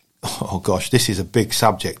 oh gosh, this is a big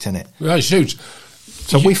subject, isn't it? Yeah, it's huge.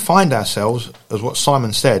 So we find ourselves, as what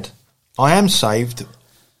Simon said, I am saved,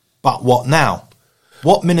 but what now?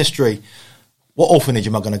 What ministry, what orphanage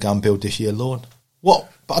am I going to go and build this year, Lord?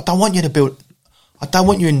 What? But I don't want you to build, I don't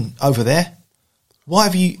want you in over there. Why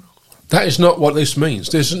have you... That is not what this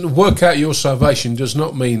means. Work out your salvation does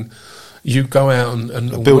not mean you go out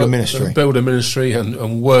and build a ministry.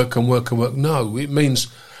 And work. No, it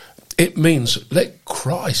means let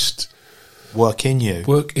Christ work in you.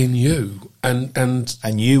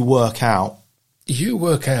 And you work out. You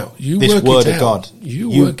work out. You this work word it of God. Out. You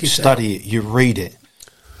work it study out. it. You read it.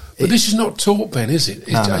 But this is not taught, Ben, is it?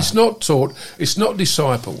 It's not taught. It's not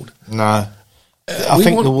discipled. No. I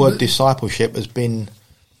think the word discipleship has been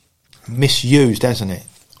misused, hasn't it?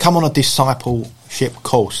 Come on a discipleship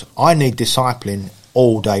course. I need discipling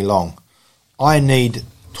all day long. I need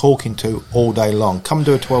talking to all day long. Come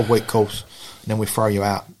do a 12-week course, and then we throw you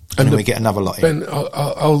out, and then we get another lot in. Ben,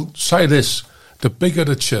 I'll say this: the bigger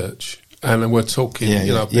the church, and we're talking,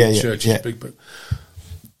 big churches, big, but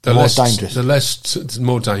the more less dangerous. The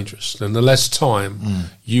more dangerous, and the less time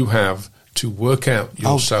you have to work out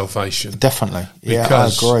your salvation. Definitely,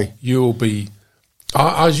 because I agree. You'll be.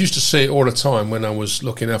 I used to see it all the time when I was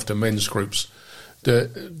looking after men's groups.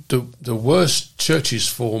 The worst churches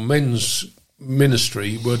for men's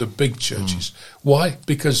ministry were the big churches. Why?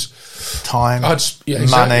 Because time,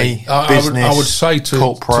 money, business. I would say to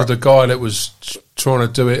the guy that was trying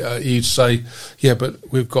to do it, you'd say, yeah, but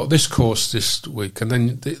we've got this course this week, and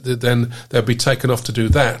then then they'll be taken off to do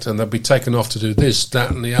that, and they'll be taken off to do this,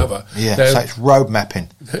 that, and the other. Yeah, so it's road mapping.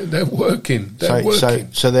 They're working. They're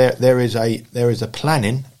working. So there is a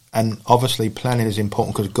planning, and obviously planning is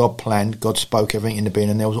important because God planned, God spoke everything into being,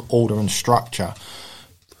 and there was order and structure.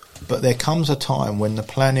 But there comes a time when the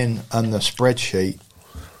planning and the spreadsheet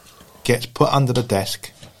gets put under the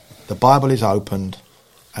desk, the Bible is opened,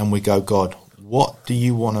 and we go, God, what do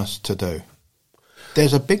you want us to do?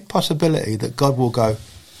 There's a big possibility that God will go,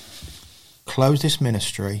 close this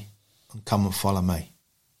ministry and come and follow me.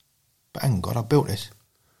 But hang on, God, I built this.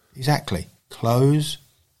 Exactly. Close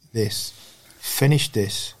this, finish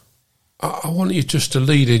this. I want you just to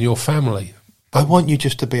lead in your family. I want you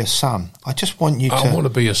just to be a son. I just want you to... I want to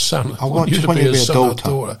be a son. I want you to be a son or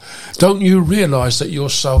daughter. Don't you realise that your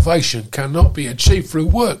salvation cannot be achieved through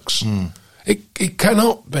works? It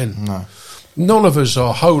cannot, Ben. No. None of us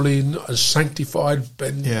are holy, sanctified,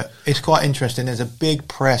 Ben. Yeah, it's quite interesting. There's a big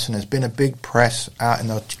press, and there's been a big press out in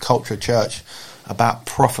the culture of church about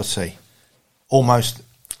prophecy. Almost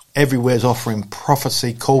everywhere's offering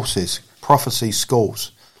prophecy courses, prophecy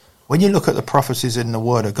schools. When you look at the prophecies in the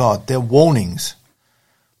Word of God, they're warnings.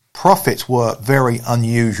 Prophets were very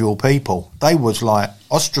unusual people. They was like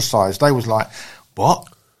ostracised. They was like, what?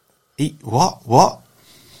 What?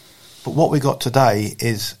 But what we got today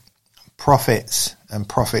is prophets and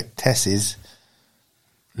prophetesses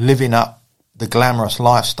living up the glamorous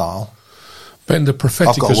lifestyle. Ben, the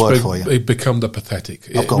prophetic I've got a word for you. become the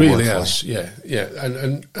pathetic. I've got really a word for has. you. Yeah.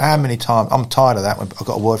 And how many times? I'm tired of that one. I've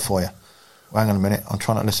got a word for you. Hang on a minute, I'm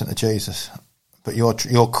trying to listen to Jesus. But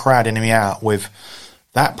you're crowding me out with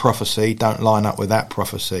that prophecy don't line up with that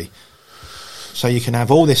prophecy. So you can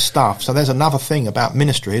have all this stuff. So there's another thing about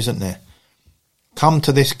ministry, isn't there? Come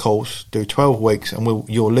to this course, do 12 weeks, and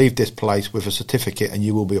you'll leave this place with a certificate and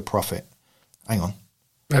you will be a prophet. Hang on.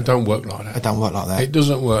 It don't work like that. It don't work like that. It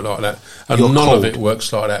doesn't work like that. And You're none called. of it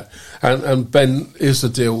works like that. And Ben, here's the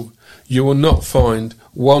deal. You will not find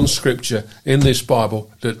one scripture in this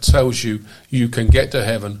Bible that tells you you can get to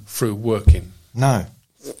heaven through working. No.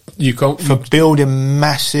 You can't. For building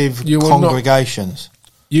massive congregations.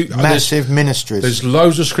 Massive ministries. There's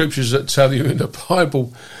loads of scriptures that tell you in the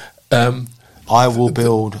Bible... I will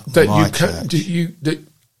build that my you can, church.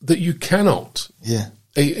 that you cannot. Yeah.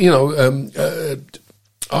 You know,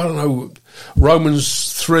 I don't know,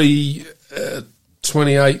 Romans 3...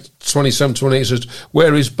 28, 27, 28 says,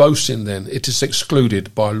 where is boasting then? It is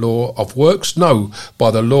excluded by law of works? No,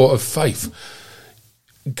 by the law of faith.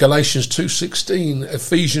 Galatians 2:16,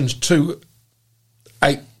 Ephesians 2,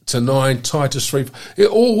 8 to 9, Titus 3. They're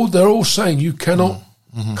all saying you cannot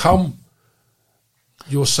come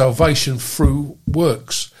your salvation through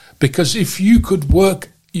works. Because if you could work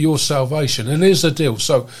your salvation, and here's the deal.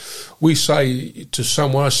 So we say to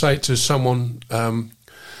someone, I say to someone,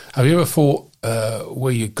 have you ever thought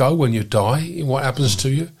where you go when you die, what happens to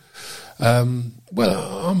you?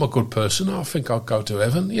 Well, I'm a good person. I think I'll go to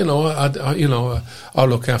heaven. You know, I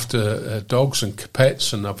look after dogs and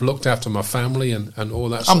pets, and I've looked after my family and all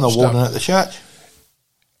that. I'm the stuff. warden at the church.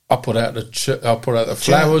 I put out the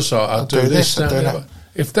flowers. I do this, that, and that.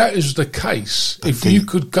 If that is the case, if you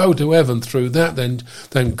could go to heaven through that,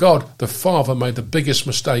 then God, the Father, made the biggest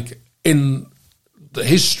mistake in the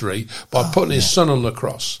history by putting his son on the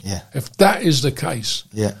cross. Yeah. If that is the case,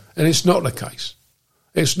 and it's not the case.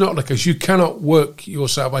 It's not the case. You cannot work your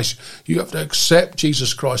salvation. You have to accept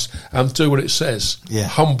Jesus Christ and do what it says. Yeah.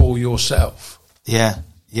 Humble yourself. Yeah,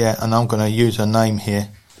 and I'm going to use a name here,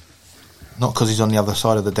 not because he's on the other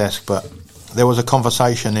side of the desk, but there was a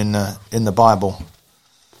conversation in the Bible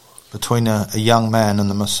between a young man and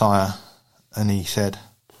the Messiah, and he said,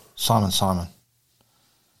 Simon, Simon,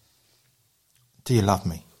 do you love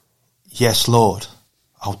me? Yes, Lord,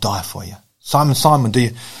 I'll die for you. Simon, Simon, do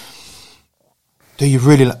you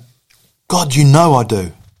really God, you know I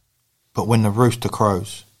do. But when the rooster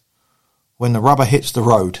crows, when the rubber hits the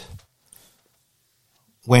road,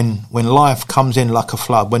 when life comes in like a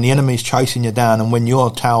flood, when the enemy's chasing you down and when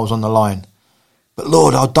your tail's on the line, but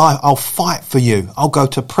Lord, I'll die, I'll fight for you, I'll go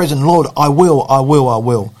to prison, Lord, I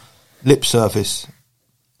will. Lip service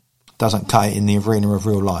doesn't cut it in the arena of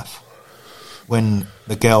real life. When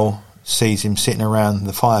the girl sees him sitting around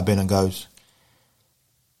the fire bin and goes,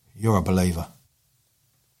 you're a believer.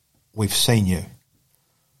 We've seen you.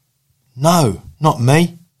 No, not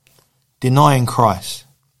me. Denying Christ.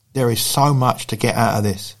 There is so much to get out of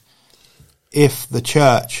this. if the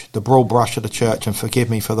church, the broad brush of the church, and forgive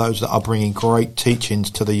me for those that are bringing great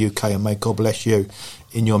teachings to the UK, and may God bless you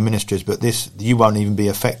in your ministries, but you won't even be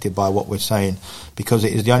affected by what we're saying, because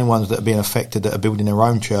it is the only ones that are being affected that are building their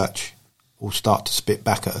own church will start to spit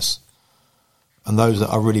back at us. And those that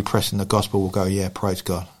are really pressing the gospel will go, yeah, praise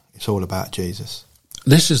God. It's all about Jesus.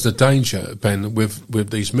 This is the danger, Ben, with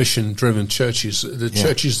these mission-driven churches, the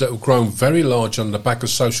churches that have grown very large on the back of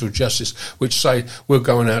social justice, which say we're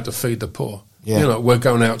going out to feed the poor. Yeah. You know, we're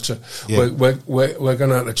going out to we're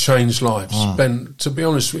going out to change lives. Ben, to be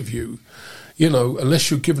honest with you, you know, unless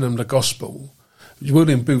you're giving them the gospel.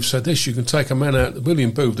 William Booth said this, you can take a man out,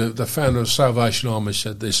 William Booth, the founder of Salvation Army,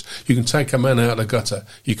 said this, you can take a man out of the gutter,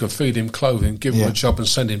 you can feed him clothing, give him a job and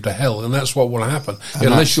send him to hell, and that's what will happen. And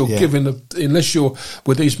unless you're unless you're,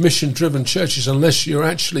 with these mission-driven churches, unless you're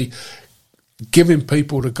actually giving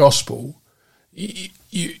people the gospel,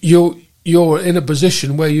 you're in a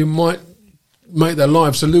position where you might make their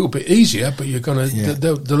lives a little bit easier, but you're going to,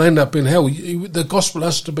 they'll end up in hell. The gospel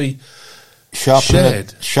has to be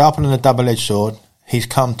sharpening a double-edged sword. He's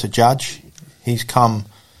come to judge. He's come.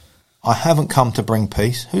 I haven't come to bring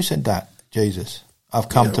peace. Who said that? Jesus. I've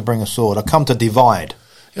come to bring a sword. I've come to divide.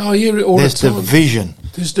 Yeah, I hear it all the time. There's division.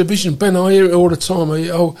 There's division. Ben, I hear it all the time.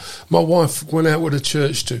 My wife went out with the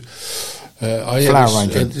church to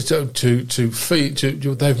to feed.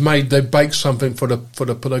 They baked something for the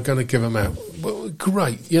they're going to give them out. Well,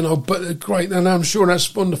 great, you know, but great, and I'm sure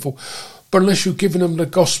that's wonderful. But unless you're giving them the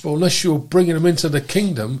gospel, unless you're bringing them into the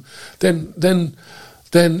kingdom,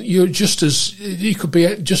 then you're just as, you could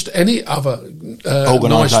be just any other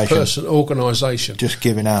nice person, organisation. Just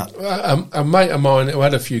giving out. A mate of mine who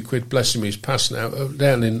had a few quid, bless him, he's passed now,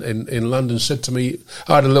 down in London, said to me,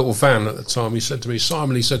 I had a little van at the time, he said to me,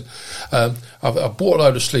 Simon, he said, I bought a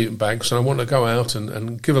load of sleeping bags and I want to go out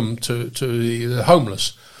and give them to the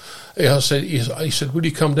homeless. He said, will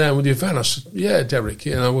you come down with your van? I said, yeah, Derek,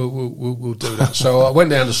 you know, we'll do that. So I went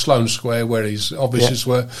down to Sloane Square where his offices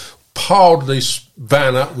were, piled this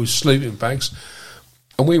van up with sleeping bags,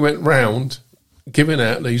 and we went round giving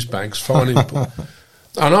out these bags, finding people.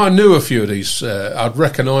 And I knew a few of these, I'd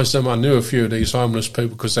recognised them, I knew a few of these homeless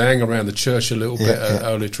people because they hang around the church a little bit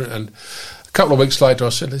early. And a couple of weeks later I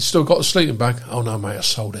said, they still got the sleeping bag? Oh no, mate, I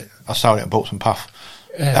sold it. I sold it and bought some puff.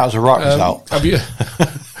 Yeah. That was a right result. Have you?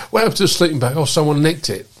 What happened to the sleeping bag? Oh, someone nicked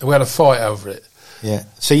it. And we had a fight over it. Yeah.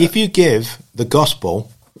 So if you give the gospel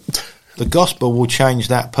will change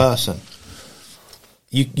that person.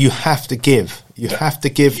 You have to give. You have to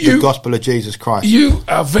give the gospel of Jesus Christ. You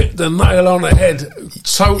have hit the nail on the head.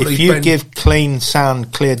 Totally. If you give clean,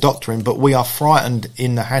 sound, clear doctrine, but we are frightened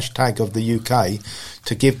in the hashtag of the UK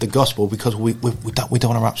to give the gospel because we don't want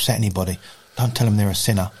to upset anybody. Don't tell them they're a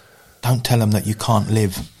sinner. Don't tell them that you can't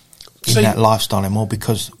live in that lifestyle anymore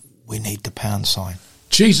because we need the pound sign.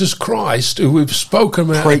 Jesus Christ, who we've spoken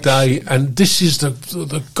about today, and this is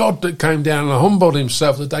the God that came down and humbled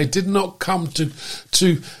himself today, did not come to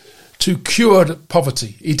cure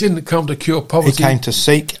poverty. He didn't come to cure poverty. He came to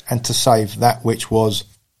seek and to save that which was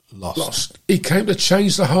lost. He came to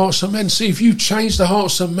change the hearts of men. See, if you change the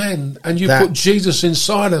hearts of men and you put Jesus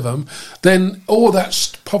inside of them, then all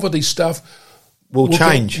that poverty stuff will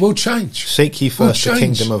change. Will change. Seek ye first the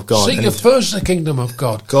kingdom of God. Seek ye first the kingdom of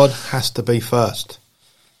God. God has to be first.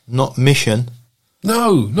 Not mission.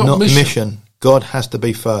 No, not mission. God has to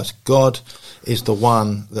be first. God is the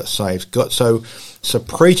one that saves. God. So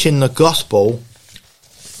preaching the gospel,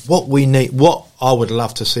 what we need, what I would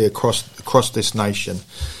love to see across this nation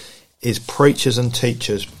is preachers and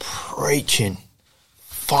teachers preaching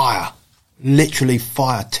fire, literally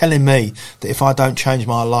fire, telling me that if I don't change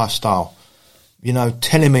my lifestyle, you know,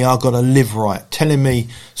 telling me I've got to live right, telling me,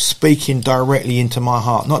 speaking directly into my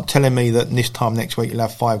heart, not telling me that this time next week you'll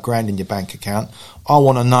have $5,000 in your bank account. I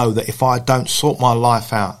want to know that if I don't sort my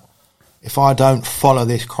life out, if I don't follow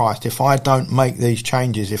this Christ, if I don't make these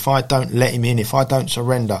changes, if I don't let him in, if I don't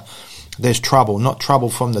surrender, there's trouble. Not trouble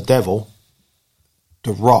from the devil,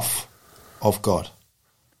 the wrath of God.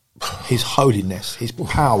 His holiness, his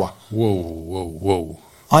power. Whoa.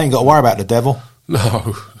 I ain't got to worry about the devil.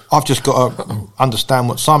 No. I've just got to understand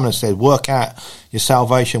what Simon has said. Work out your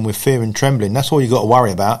salvation with fear and trembling. That's all you've got to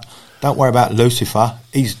worry about. Don't worry about Lucifer.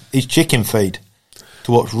 He's chicken feed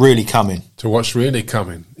to what's really coming. To what's really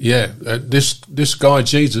coming. Yeah. This guy,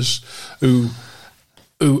 Jesus, who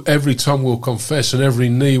every tongue will confess and every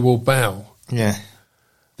knee will bow. Yeah.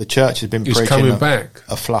 The church has been preaching back.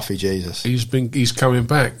 A fluffy Jesus. He's coming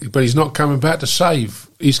back. But he's not coming back to save.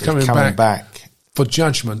 He's coming back for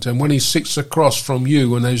judgment. And when he sits across from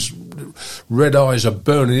you and those red eyes are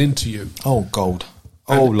burning into you. Oh, God.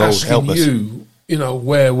 Oh, Lord, help us. You know,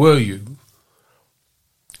 where were you?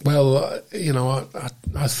 Well,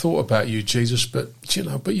 I thought about you, Jesus, but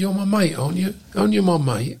you're my mate, aren't you? Aren't you my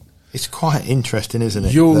mate? It's quite interesting, isn't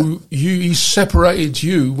it? He separated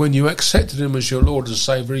you when you accepted him as your Lord and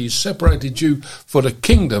Saviour. He separated you for the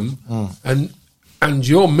kingdom, and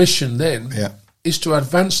your mission then is to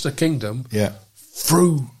advance the kingdom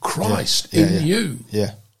through Christ in you.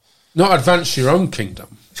 Yeah, not advance your own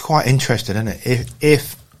kingdom. It's quite interesting, isn't it?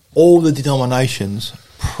 If all the denominations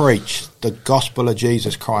preach the gospel of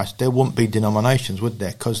Jesus Christ, there wouldn't be denominations, would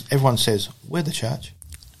there? Because everyone says, we're the church.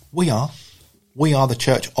 We are the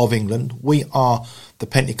Church of England. We are the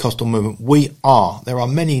Pentecostal movement. We are. There are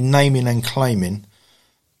many naming and claiming,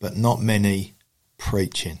 but not many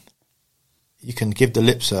preaching. You can give the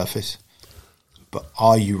lip service, but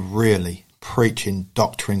are you really preaching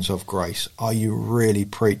doctrines of grace? Are you really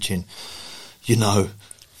preaching,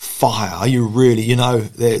 fire? Are you really,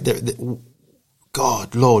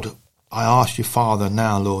 God, Lord, I ask you, Father,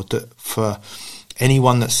 now, Lord, that for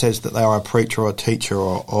anyone that says that they are a preacher or a teacher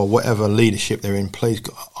or whatever leadership they're in, please,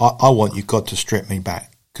 I want you, God, to strip me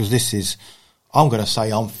back. Because I'm going to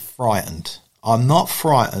say I'm frightened. I'm not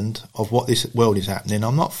frightened of what this world is happening.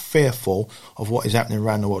 I'm not fearful of what is happening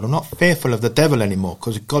around the world. I'm not fearful of the devil anymore,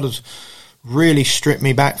 because God has really stripped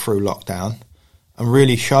me back through lockdown and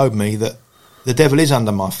really showed me that the devil is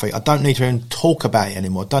under my feet. I don't need to even talk about it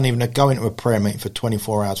anymore. I don't even go into a prayer meeting for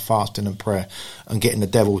 24 hours fasting and prayer and getting the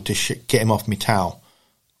devil to get him off my towel.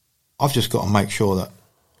 I've just got to make sure that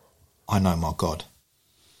I know my God,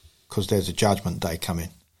 because there's a judgment day coming.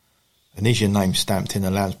 And is your name stamped in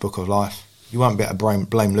the Lamb's Book of Life? You won't be able to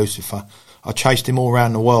blame Lucifer. I chased him all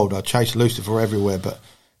around the world. I chased Lucifer everywhere, but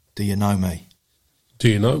do you know me? Do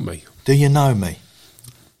you know me? Do you know me?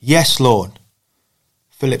 Yes, Lord.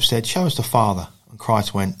 Philip said, show us the Father. And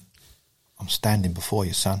Christ went, I'm standing before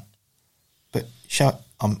you, son. But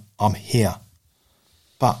I'm here.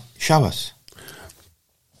 But show us.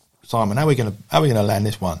 Simon, how are we going to land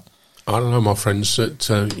this one? I don't know, my friends,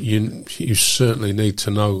 that you certainly need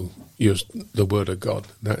to know the Word of God.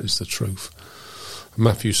 That is the truth.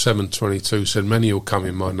 Matthew 7:22 said, many will come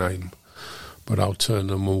in my name, but I'll turn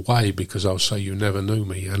them away because I'll say you never knew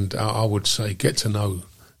me. And I would say, get to know,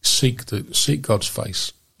 seek God's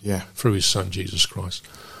face through his Son, Jesus Christ.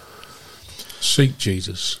 Seek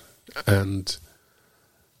Jesus and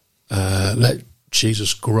let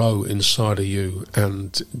Jesus grow inside of you,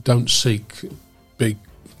 and don't seek big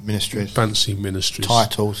ministries, fancy ministries,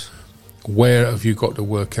 titles. Where have you got to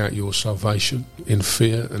work out your salvation? In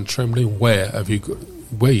fear and trembling. Where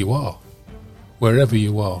you are, wherever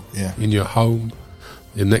you are, in your home,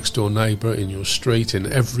 your next door neighbour, in your street,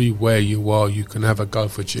 in everywhere you are, you can have a go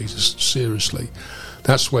for Jesus. Seriously,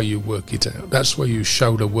 that's where you work it out. That's where you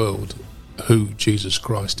show the world who Jesus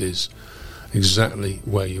Christ is. Exactly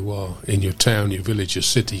where you are, in your town, your village, your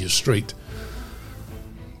city, your street.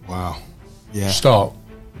 Wow. Yeah. Start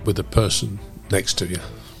with the person next to you.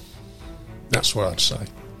 That's what I'd say.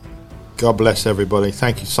 God bless everybody.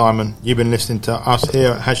 Thank you, Simon. You've been listening to us here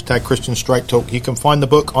at Hashtag Christian Straight Talk. You can find the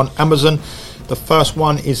book on Amazon. The first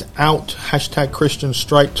one is out, Hashtag Christian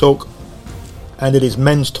Straight Talk, and it is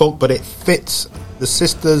men's talk, but it fits the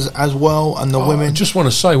sisters as well and the women. I just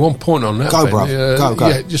want to say one point on that. Go, bro. Go.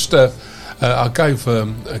 Yeah, just I gave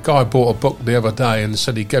a guy bought a book the other day and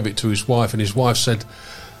said he gave it to his wife, and his wife said,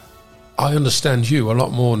 I understand you a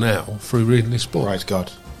lot more now through reading this book. Praise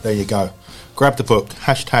God. There you go. Grab the book,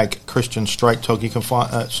 Hashtag Christian Straight Talk. You can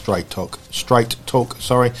find Straight Talk.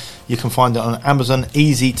 Sorry, you can find it on Amazon.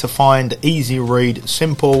 Easy to find, easy read,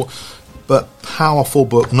 simple but powerful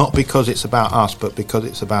book. Not because it's about us, but because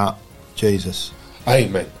it's about Jesus.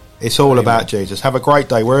 Amen. It's all about Jesus. Have a great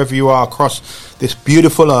day wherever you are across this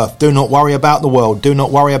beautiful earth. Do not worry about the world. Do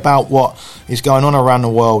not worry about what is going on around the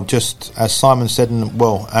world. Just as Simon said,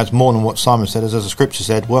 as more than what Simon said, as the scripture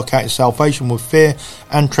said, work out your salvation with fear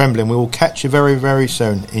and trembling. We will catch you very, very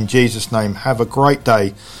soon. In Jesus' name, have a great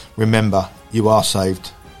day. Remember, you are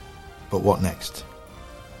saved. But what next?